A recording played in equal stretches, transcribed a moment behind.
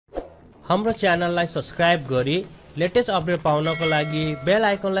हाम्रो च्यानललाई सब्स्क्राइब गरी लेटेस्ट अपडेट पाउनको लागि बेल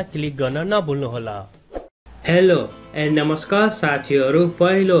आइकनलाई क्लिक गर्न नभुल्नुहोला। हेलो एन्ड नमस्कार साथीहरु,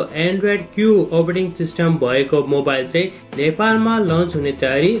 पहिलो एन्ड्रोइड क्यू अपरेटिङ सिस्टम भएको मोबाइल चाहिँ नेपालमा लन्च हुने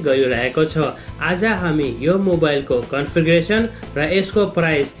तयारी गरिरहेको छ। आज हामी यो मोबाइलको कन्फिगरेसन र यसको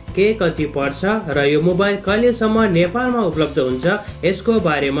प्राइस के कति पर्छ र यो मोबाइल कहिलेसम्म नेपालमा उपलब्ध हुन्छ यसको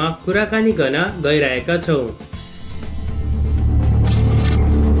बारेमा कुराकानी गर्न गइरहेका छौं।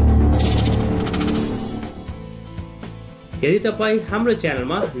 यदि तपाई हाम्रो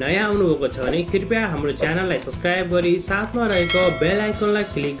च्यानलमा नयाँ आउनुभएको छ भने कृपया हाम्रो च्यानललाई सब्स्क्राइब गरी साथमा रहेको बेल आइकनलाई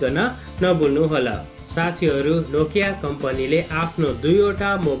क्लिक गर्न नभुल्नुहोला। साथीहरु, नोकिया कम्पनीले आफ्नो दुईवटा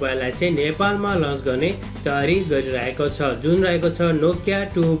मोबाइललाई चाहिँ नेपालमा लन्च गर्ने तयारी गरिरहेको छ, जुन रहेको छ नोकिया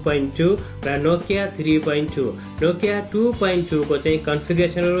 2.2 र नोकिया 3.2। नोकिया 2.2 को चाहिँ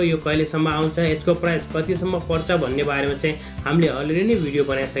कन्फिगरेसनहरु यो कहिलेसम्म आउँछ, यसको प्राइस कतिसम्म पर्छ भन्ने बारेमा चाहिँ हामीले अलरेडी नै भिडियो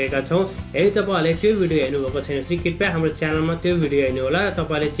बनाइसकेका छौं। यदि तपाईहरुले त्यो भिडियो हेर्नुभएको छैन भने कृपया हाम्रो च्यानलमा त्यो भिडियो हेर्नु होला र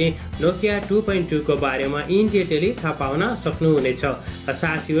तपाईले चाहिँ नोकिया 2.2 को बारेमा इन डिटेली थाहा पाउन सक्नुहुनेछ।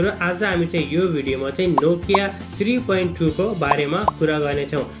 साथीहरु, आज हामी चाहिँ यो भिडियोमा नोकिया 3.2 को बारेमा कुरा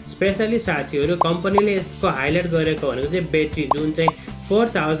गर्नेछौं। स्पेशली साथीहरु, कम्पनीले यसको हाइलाइट गरेको भनेको चाहिँ ब्याट्री, जुन चाहिँ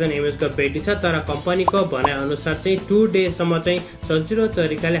 4000 mAh को ब्याट्री छ, तर कम्पनीको भनाइ अनुसार चाहिँ 2 डेज सम्म चाहिँ सजिलो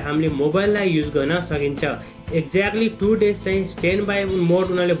तरिकाले हामीले मोबाइललाई युज गर्न सकिन्छ। एक्ज्याक्टली 2 डेज चाहिँ स्ट्यान्ड बाई मोड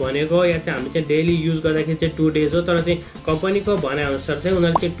उनीहरूले भनेको या चाहिँ हामी चाहिँ डेली युज गर्दाखेरि चाहिँ 2 डेज हो, तर चाहिँ कम्पनीको भनाइ अनुसार चाहिँ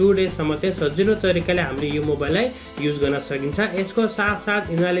उनीहरूले चाहिँ 2 डेज सम्म चाहिँ सजिलो तरिकाले हामीले यो मोबाइललाई युज गर्न सकिन्छ। यसको साथसाथ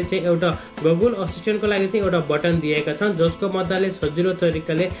यिनीहरूले चाहिँ एउटा गुगल असिस्टेन्टको लागि चाहिँ एउटा बटन दिएका छन्, जसको मद्दतले सजिलो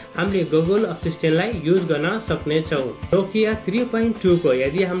तरिकाले हामीले गुगल असिस्टेन्टलाई युज गर्न सक्नेछौँ। नोकिया 3.2 को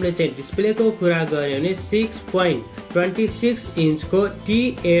यदि हामीले चाहिँ डिस्प्लेको कुरा गर्ने भने 6.26 इन्चको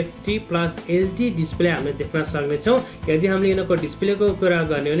TFT प्लस HD डिस्प्ले हामीले देख्न सक्नेछौँ। यदि हामीले यिनको डिस्प्लेको कुरा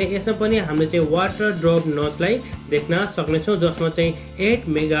गर्ने भने यसमा पनि हामीले चाहिँ वाटर ड्रप नचलाई देख्न सक्नेछौँ, जसमा चाहिँ 8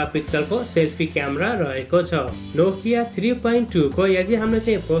 मेगापिक्सलको सेल्फी क्यामेरा रहेको छ। नोकिया 3.2 को यदि हामीले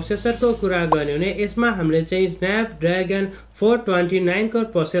चाहिँ प्रोसेसरको कुरा गर्ने भने यसमा हामीले चाहिँ स्न्यापड्र्यागन 429 को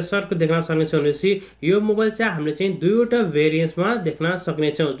प्रोसेसरको देख्न सक्नेछौँ। भनेपछि यो मोबाइल चाहिँ हामीले चाहिँ दुईवटा भेरिएन्ट्समा देख्न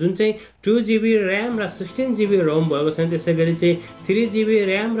सक्नेछौँ, जुन चाहिँ 2GB र्याम र 16GB रोम भएको छ। त्यसैगरी चाहिँ 3GB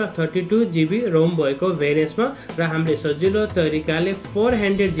र्याम र 32GB रोम भएको भेरिएन्ट्समा र हामीले सजिलो तरिकाले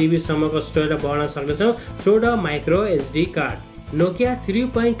 400GB सम्मको स्टोरेज बढाउन सक्नेछौँ through the micro SD card. Nokia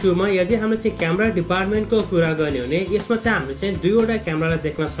 3.2 मा यदि हामीले चाहिँ क्यामेरा डिपार्टमेन्टको कुरा गर्ने हो भने यसमा चाहिँ हामीले चाहिँ दुईवटा क्यामेरालाई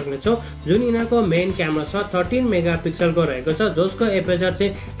देख्न सक्नेछौँ, जुन यिनीहरूको मेन क्यामेरा छ 13 मेगापिक्सलको रहेको छ, जसको एपर्चर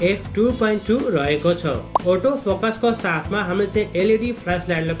चाहिँ f2.2 रहेको छ। अटो फोकसको साथमा हामीले चाहिँ LED फ्ल्यास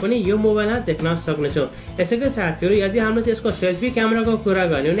लाइटलाई पनि यो मोबाइलमा देख्न सक्नेछौँ। यसैको साथीहरु, यदि हामीले चाहिँ यसको सेल्फी क्यामेराको कुरा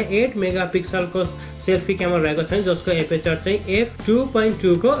गर्ने हो भने 8 मेगापिक्सलको सेल्फी क्यामेरा रहेको छ, जसको एपर्चर चाहिँ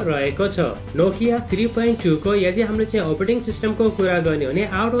f2.2 को रहेको छ। नोकिया 3.2 को यदि हामीले चाहिँ अपरेटिङ सिस्टमको कुरा गर्ने हो भने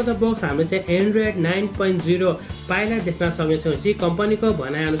आउट अफ द बक्स हामीले चाहिँ एन्ड्रोइड 9.0 पाइला देख्न सक्नेछौँ। कि कम्पनीको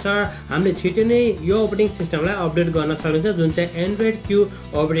भनाइ अनुसार हामीले छिटै नै यो अपरेटिङ सिस्टमलाई अपडेट गर्न सक्नेछौँ, जुन चाहिँ एन्ड्रोइड क्यू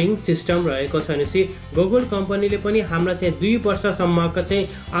अपरेटिङ सिस्टम रहेको छ। भनेपछि गुगल कम्पनीले पनि हामीलाई चाहिँ 2 वर्षसम्मको चाहिँ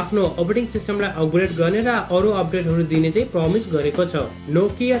आफ्नो अपरेटिङ सिस्टमलाई अपग्रेड गर्ने र अरू अपडेटहरू दिने चाहिँ प्रमिस गरेको छ।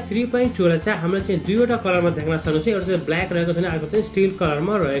 नोकिया 3.2 लाई चाहिँ हामीले चाहिँ दुईवटा कलरमा देख्न सक्नुहुन्छ, एउटा चाहिँ ब्ल्याक रहेको छ भने अर्को चाहिँ स्टिल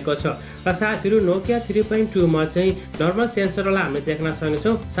कलरमा रहेको छ। र साथीहरु, नोकिया 3.2 मा चाहिँ नर्मल सेन्सरलाई हामीले देख्न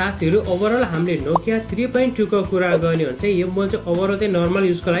सक्नेछौँ। साथीहरु, ओभरअल हामीले नोकिया 3.2 को कुरा गर्ने हो भने चाहिँ यो मोबाइल चाहिँ ओभरअल चाहिँ नर्मल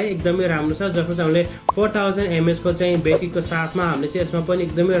युजको लागि एकदमै राम्रो छ, जसमा चाहिँ हामीले 4000 mAh को चाहिँ ब्याट्रीको साथमा हामीले चाहिँ यसमा पनि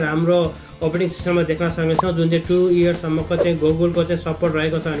एकदमै राम्रो अपरेटिङ सिस्टममा देख्न सक्नेछौँ, जुन चाहिँ 2 इयर्ससम्मको चाहिँ गुगलको चाहिँ सपोर्ट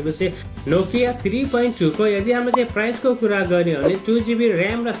रहेको छ। भनेपछि नोकिया 3.2 को यदि हामीले चाहिँ प्राइसको कुरा गर्ने हो भने 2GB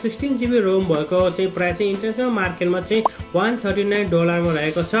र्याम र 16GB रोम भएको चाहिँ प्राइस चाहिँ इन्टरनेसनल मार्केटमा चाहिँ $139 मा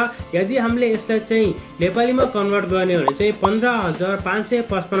रहेको छ। यदि हामीले यसलाई चाहिँ नेपालीमा कन्भर्ट गर्ने हो भने चाहिँ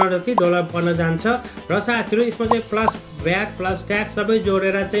 15555 जति डलर पर्न जान्छ। र साथीहरु, यसमा चाहिँ प्लस भ्याट प्लस ट्याक्स सबै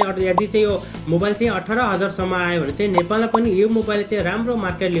जोडेर चाहिँ यदि चाहिँ यो मोबाइल चाहिँ 18,000 सम्म आयो भने चाहिँ नेपालमा पनि यो मोबाइल चाहिँ राम्रो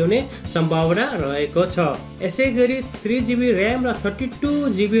मार्केट ल्याउने सम्भावना रहेको छ। यसैगरी 3GB र्याम र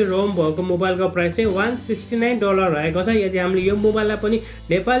 32GB रोम भएको मोबाइलको प्राइस चाहिँ $169 रहेको छ। यदि हामीले यो मोबाइललाई पनि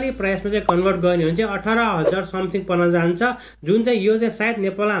नेपाली प्राइसमा चाहिँ कन्भर्ट गर्ने हो भने चाहिँ 18,000 समथिङ पर्न जान्छ, जुन चाहिँ यो चाहिँ सायद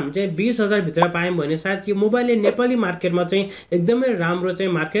नेपालमा हामी चाहिँ 20,000 भित्र पायौँ भने सायद यो मोबाइलले नेपाली मार्केटमा चाहिँ एकदमै राम्रो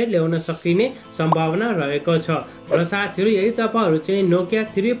चाहिँ मार्केट ल्याउन सकिने सम्भावना रहेको छ। र साथीहरु, यदि तपाईहरु चाहिँ नोकिया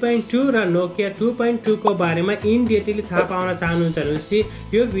 3.2 र नोकिया 2.2 को बारेमा इन डिटेली थाहा पाउन चाहनुहुन्छ भने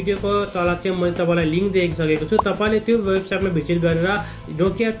यो भिडियोको तल चाहिँ मैले तपाईलाई लिंक दिइसकेको छु। तपाईले त्यो वेबसाइटमा भिजिट गरेर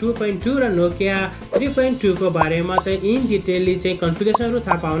नोकिया 2.2 र नोकिया 3.2 को बारेमा चाहिँ इन डिटेली चाहिँ कन्फिगरेसनहरु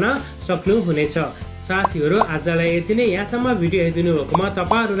थाहा पाउन सक्नुहुनेछ। साथीहरु आजलाई यति नै। यहाँसम्म भिडियो हेरिदिनु भएकोमा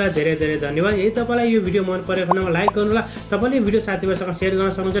तपाईहरुलाई धेरै धेरै धन्यवाद। यदि तपाईलाई यो भिडियो मन परेको खण्डमा लाइक गर्नुहोला। तपाईले भिडियो साथीहरुसँग शेयर गर्न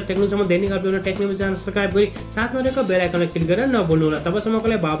सक्नुहुन्छ। टेक्नोलोजीमा दैनिक अपडेट गर्न टेक्नोलोजी च्यानल सब्स्क्राइब गरी साथमा रहेको बेल आइकनलाई क्लिक गरेर नभुल्नुहोला। तबसम्मको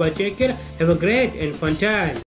लागि bye bye, take care, have a great and fun time.